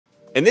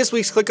In this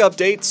week's Click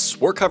Updates,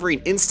 we're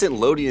covering instant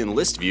loading in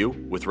list view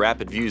with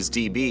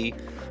RapidViewsDB,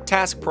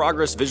 task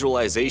progress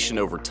visualization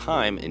over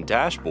time in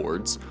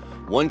dashboards,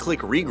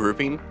 one-click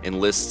regrouping in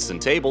lists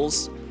and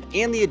tables,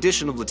 and the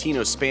addition of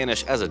Latino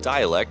Spanish as a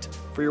dialect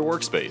for your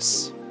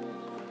workspace.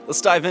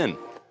 Let's dive in.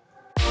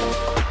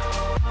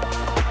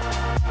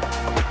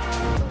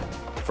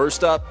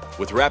 First up,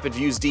 with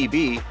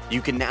RapidViewsDB,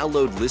 you can now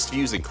load list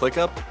views in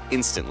ClickUp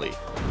instantly.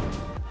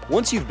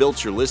 Once you've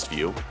built your list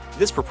view,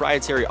 this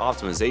proprietary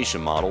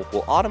optimization model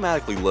will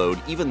automatically load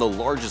even the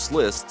largest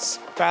lists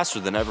faster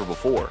than ever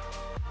before.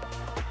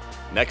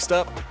 Next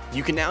up,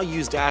 you can now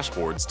use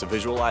dashboards to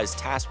visualize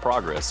task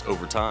progress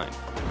over time.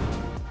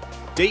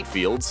 Date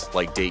fields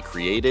like date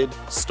created,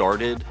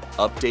 started,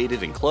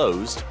 updated, and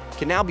closed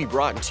can now be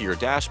brought into your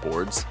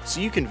dashboards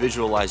so you can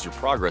visualize your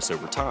progress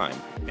over time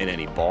in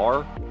any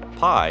bar,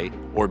 pie,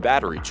 or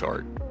battery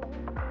chart.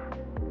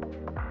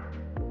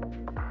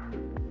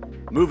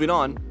 Moving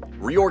on,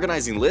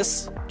 reorganizing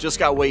lists just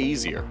got way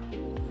easier.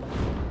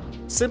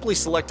 Simply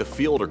select a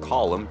field or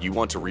column you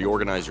want to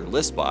reorganize your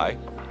list by,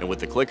 and with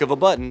the click of a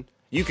button,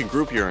 you can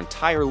group your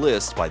entire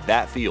list by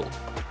that field.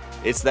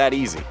 It's that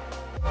easy.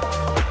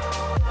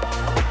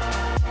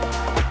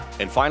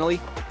 And finally,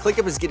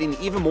 ClickUp is getting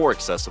even more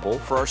accessible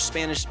for our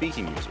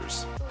Spanish-speaking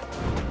users.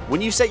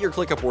 When you set your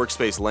ClickUp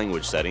workspace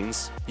language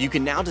settings, you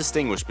can now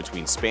distinguish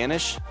between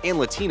Spanish and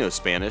Latino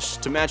Spanish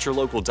to match your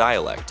local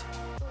dialect.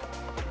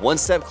 One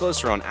step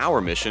closer on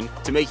our mission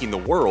to making the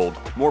world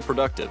more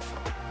productive.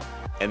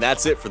 And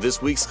that's it for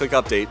this week's Click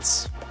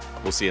Updates.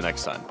 We'll see you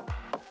next time.